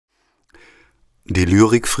Die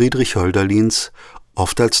Lyrik Friedrich Hölderlins,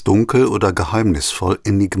 oft als dunkel oder geheimnisvoll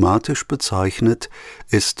enigmatisch bezeichnet,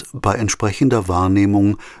 ist bei entsprechender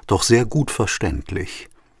Wahrnehmung doch sehr gut verständlich.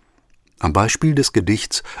 Am Beispiel des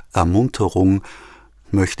Gedichts Ermunterung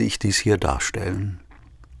möchte ich dies hier darstellen.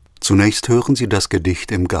 Zunächst hören Sie das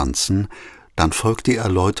Gedicht im Ganzen, dann folgt die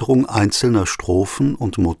Erläuterung einzelner Strophen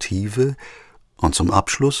und Motive, und zum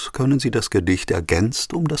Abschluss können Sie das Gedicht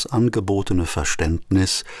ergänzt um das angebotene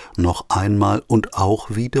Verständnis noch einmal und auch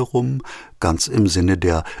wiederum, ganz im Sinne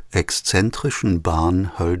der exzentrischen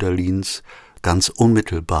Bahn Hölderlins, ganz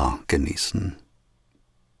unmittelbar genießen.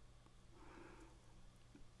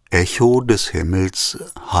 Echo des Himmels,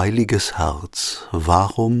 heiliges Herz,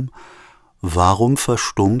 warum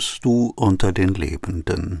verstummst du unter den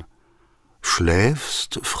Lebenden?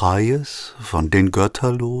 Schläfst, Freies, von den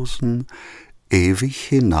Götterlosen, ewig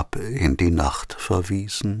hinab in die Nacht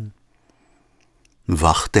verwiesen?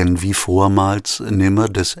 Wacht denn wie vormals nimmer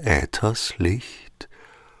des Äthers Licht?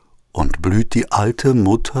 Und blüht die alte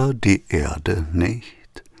Mutter die Erde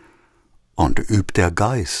nicht? Und übt der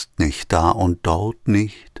Geist nicht da und dort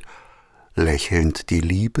nicht, lächelnd die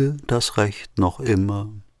Liebe das Recht noch immer?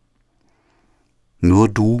 Nur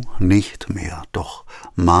du nicht mehr, doch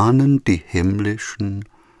mahnen die himmlischen,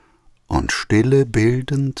 und Stille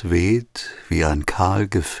bildend weht wie ein kahl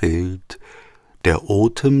Gefild der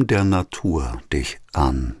Otem der Natur dich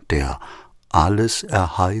an, der alles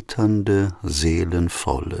erheiternde,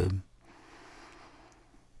 seelenvolle.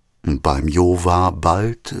 Beim Jova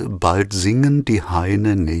bald singen die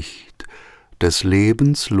Haine nicht des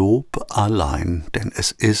Lebens Lob allein, denn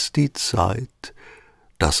es ist die Zeit,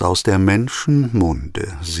 dass aus der Menschen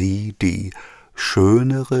Munde sie, die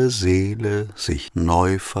schönere Seele, sich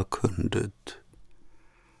neu verkündet.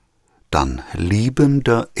 Dann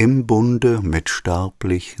liebender im Bunde mit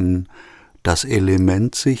Sterblichen das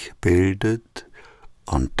Element sich bildet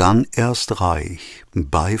und dann erst reich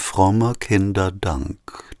bei frommer Kinder Dank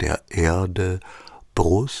der Erde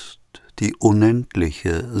Brust die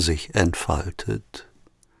Unendliche sich entfaltet.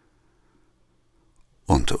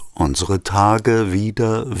 Und unsere Tage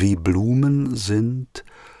wieder wie Blumen sind,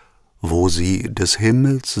 wo sie des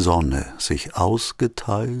Himmels Sonne sich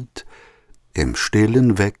ausgeteilt im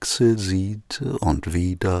stillen Wechsel sieht und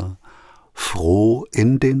wieder froh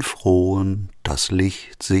in den Frohen das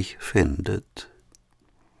Licht sich findet.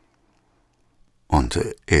 Und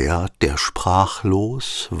er, der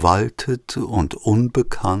sprachlos waltet und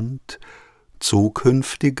unbekannt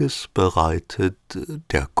Zukünftiges bereitet,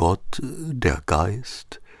 der Gott, der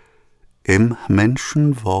Geist, im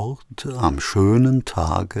Menschenwort am schönen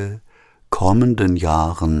Tage kommenden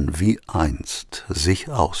Jahren wie einst sich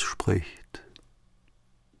ausspricht.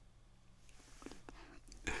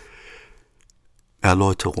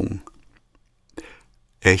 Erläuterung.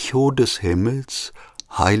 Echo des Himmels,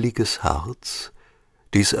 heiliges Herz,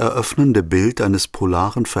 dies eröffnende Bild eines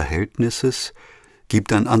polaren Verhältnisses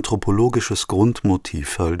gibt ein anthropologisches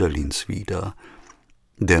Grundmotiv Hölderlins wieder.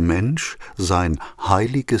 Der Mensch, sein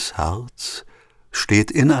heiliges Herz,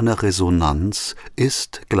 steht in einer Resonanz,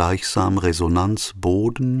 ist gleichsam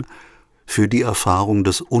Resonanzboden für die Erfahrung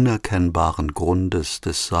des unerkennbaren Grundes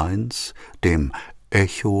des Seins, dem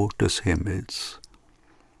Echo des Himmels.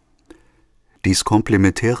 Dies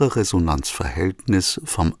komplementäre Resonanzverhältnis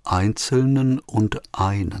vom Einzelnen und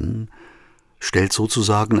Einen stellt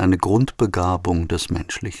sozusagen eine Grundbegabung des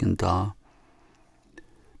Menschlichen dar.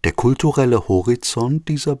 Der kulturelle Horizont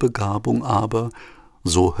dieser Begabung aber,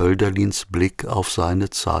 so Hölderlins Blick auf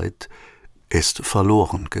seine Zeit, ist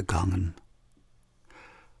verloren gegangen.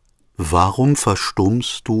 Warum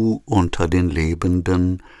verstummst du unter den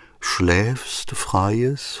Lebenden, schläfst,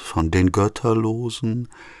 Freies, von den Götterlosen,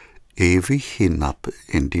 ewig hinab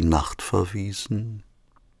in die Nacht verwiesen?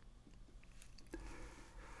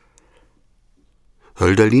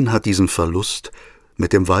 Hölderlin hat diesen Verlust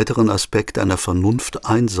mit dem weiteren Aspekt einer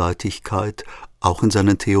Vernunfteinseitigkeit auch in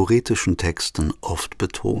seinen theoretischen Texten oft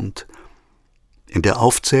betont. In der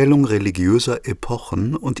Aufzählung religiöser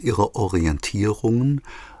Epochen und ihrer Orientierungen,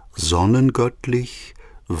 sonnengöttlich,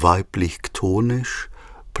 weiblich-chtonisch,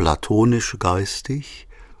 platonisch-geistig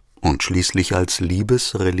und schließlich als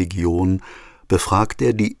Liebesreligion, befragt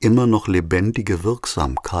er die immer noch lebendige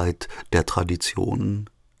Wirksamkeit der Traditionen.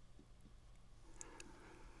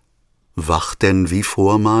 Wacht denn wie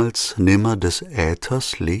vormals nimmer des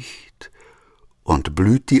Äthers Licht, und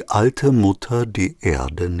blüht die alte Mutter die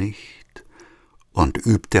Erde nicht, und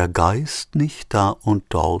übt der Geist nicht da und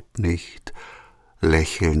dort nicht,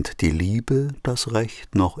 lächelnd die Liebe das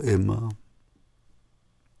Recht noch immer?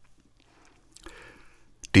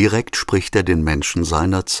 Direkt spricht er den Menschen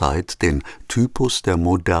seiner Zeit, den Typus der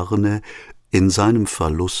Moderne, in seinem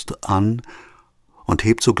Verlust an und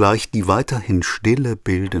hebt sogleich die weiterhin Stille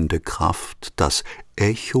bildende Kraft, das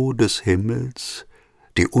Echo des Himmels,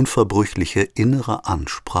 die unverbrüchliche innere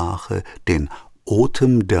Ansprache, den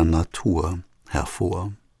Otem der Natur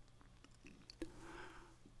hervor.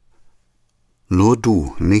 Nur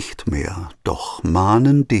du nicht mehr, doch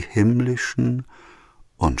mahnen die himmlischen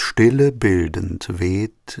und Stille bildend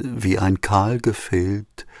weht wie ein kahl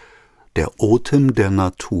Gefild der Otem der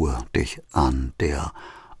Natur dich an, der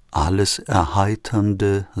alles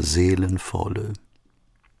erheiternde, seelenvolle.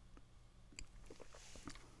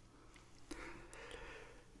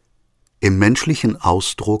 Im menschlichen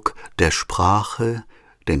Ausdruck der Sprache,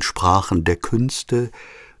 den Sprachen der Künste,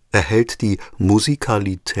 erhält die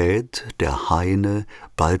Musikalität der Heine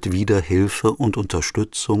bald wieder Hilfe und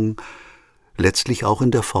Unterstützung, letztlich auch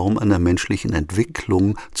in der Form einer menschlichen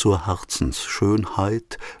Entwicklung zur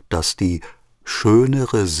Herzensschönheit, dass die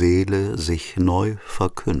schönere Seele sich neu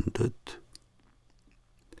verkündet.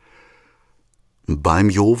 Beim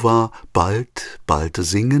Jova bald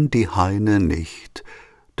singen die Heine nicht,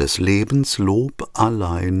 des Lebens Lob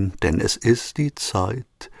allein, denn es ist die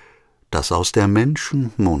Zeit, dass aus der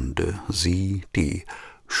Menschen Munde sie, die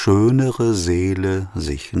schönere Seele,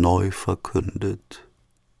 sich neu verkündet.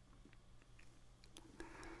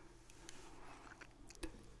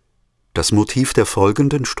 Das Motiv der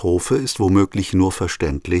folgenden Strophe ist womöglich nur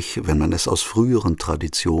verständlich, wenn man es aus früheren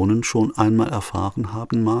Traditionen schon einmal erfahren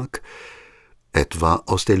haben mag, etwa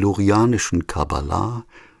aus der lurianischen Kabbalah,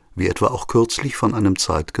 wie etwa auch kürzlich von einem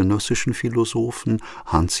zeitgenössischen Philosophen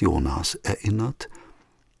Hans Jonas erinnert.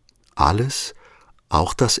 Alles,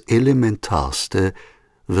 auch das Elementarste,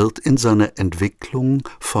 wird in seiner Entwicklung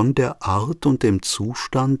von der Art und dem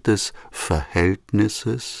Zustand des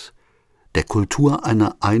Verhältnisses, der Kultur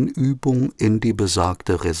einer Einübung in die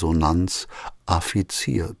besagte Resonanz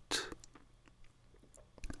affiziert.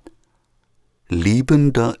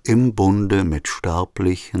 Liebender im Bunde mit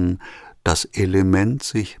Sterblichen das Element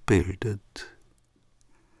sich bildet.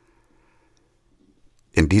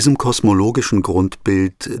 In diesem kosmologischen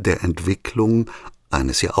Grundbild der Entwicklung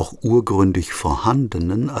eines ja auch urgründig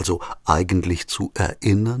Vorhandenen, also eigentlich zu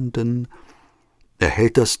Erinnernden,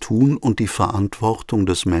 erhält das Tun und die Verantwortung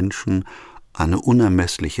des Menschen eine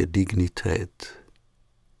unermessliche Dignität.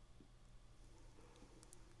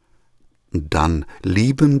 Dann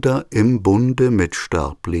liebender im Bunde mit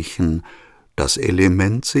Sterblichen das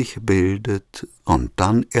Element sich bildet und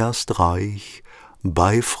dann erst reich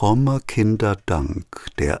bei frommer Kinder Dank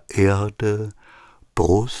der Erde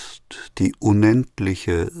Brust die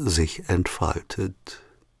Unendliche sich entfaltet.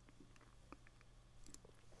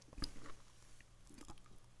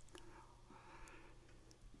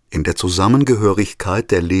 In der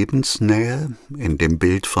Zusammengehörigkeit der Lebensnähe, in dem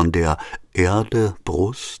Bild von der Erde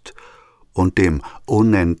Brust und dem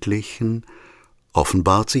Unendlichen,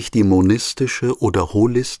 offenbart sich die monistische oder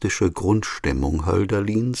holistische Grundstimmung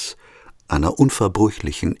Hölderlins, einer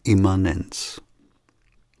unverbrüchlichen Immanenz.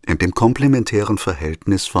 In dem komplementären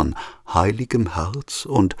Verhältnis von heiligem Herz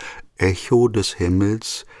und Echo des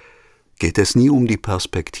Himmels geht es nie um die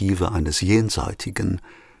Perspektive eines Jenseitigen.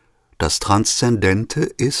 Das Transzendente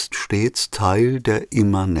ist stets Teil der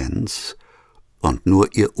Immanenz und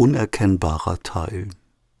nur ihr unerkennbarer Teil.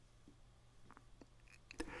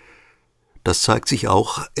 Das zeigt sich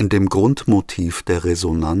auch in dem Grundmotiv der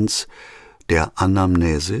Resonanz, der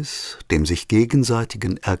Anamnesis, dem sich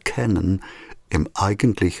gegenseitigen Erkennen im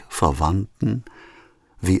eigentlich Verwandten,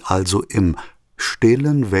 wie also im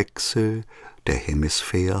stillen Wechsel der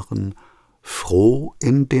Hemisphären, froh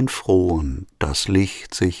in den Frohen das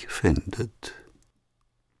Licht sich findet.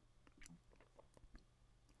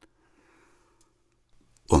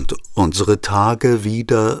 Und unsere Tage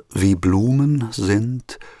wieder wie Blumen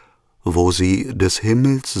sind, wo sie des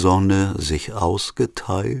Himmels Sonne sich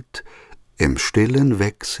ausgeteilt, im stillen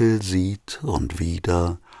Wechsel sieht und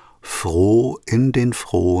wieder froh in den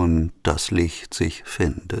Frohen das Licht sich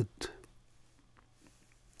findet.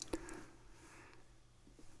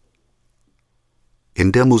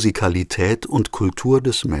 In der Musikalität und Kultur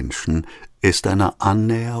des Menschen ist eine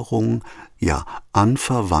Annäherung, ja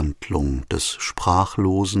Anverwandlung des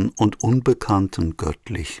sprachlosen und unbekannten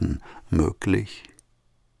Göttlichen möglich.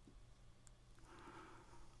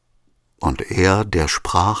 Und er, der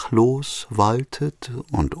sprachlos waltet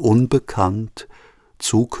und unbekannt,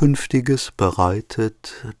 Zukünftiges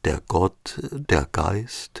bereitet, der Gott, der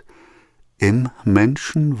Geist, im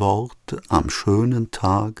Menschenwort am schönen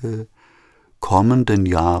Tage, kommenden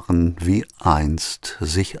Jahren wie einst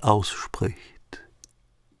sich ausspricht.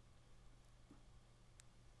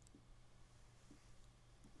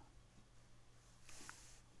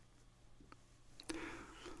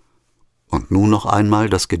 Und nun noch einmal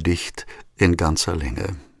das Gedicht in ganzer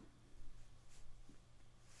Länge.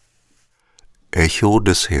 Echo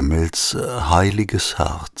des Himmels, heiliges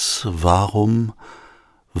Herz, warum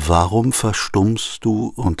verstummst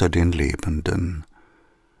du unter den Lebenden,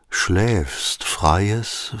 schläfst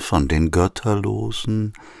Freies von den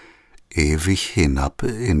Götterlosen, ewig hinab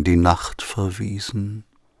in die Nacht verwiesen?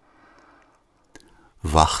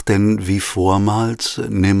 Wacht denn wie vormals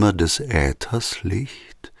nimmer des Äthers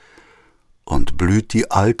Licht, und blüht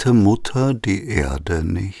die alte Mutter die Erde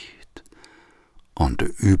nicht, und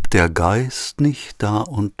übt der Geist nicht da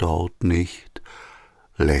und dort nicht,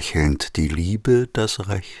 lächelnd die Liebe das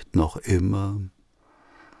Recht noch immer?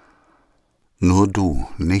 Nur du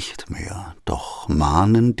nicht mehr, doch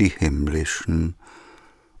mahnen die Himmlischen,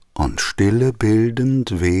 und stille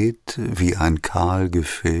bildend weht wie ein kahl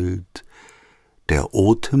Gefild der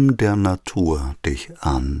Otem der Natur dich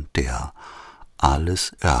an, der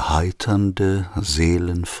alles erheiternde,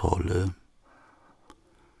 seelenvolle.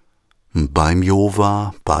 Beim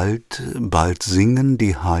Jova bald singen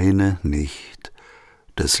die Haine nicht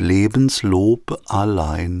des Lebens Lob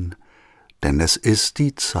allein, denn es ist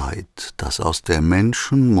die Zeit, dass aus der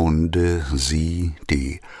Menschen Munde sie,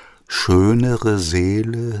 die schönere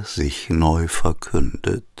Seele, sich neu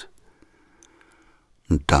verkündet.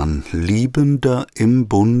 Dann liebender im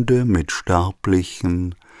Bunde mit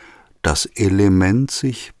Sterblichen das Element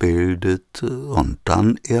sich bildet und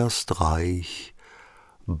dann erst reich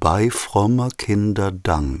bei frommer Kinder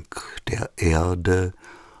Dank der Erde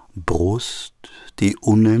Brust die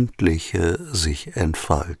Unendliche sich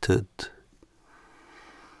entfaltet.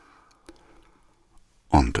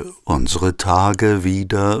 Und unsere Tage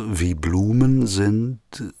wieder wie Blumen sind,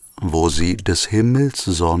 wo sie des Himmels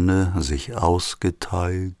Sonne sich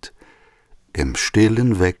ausgeteilt, im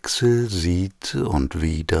stillen Wechsel sieht und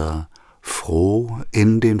wieder froh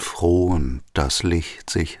in den Frohen das Licht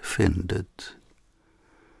sich findet.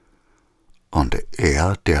 Und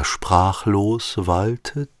er, der sprachlos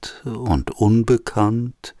waltet und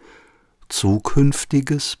unbekannt,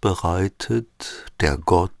 Zukünftiges bereitet, der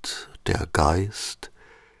Gott, der Geist,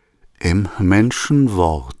 im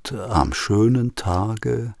Menschenwort am schönen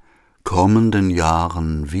Tage, kommenden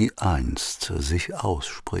Jahren wie einst sich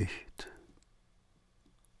ausspricht.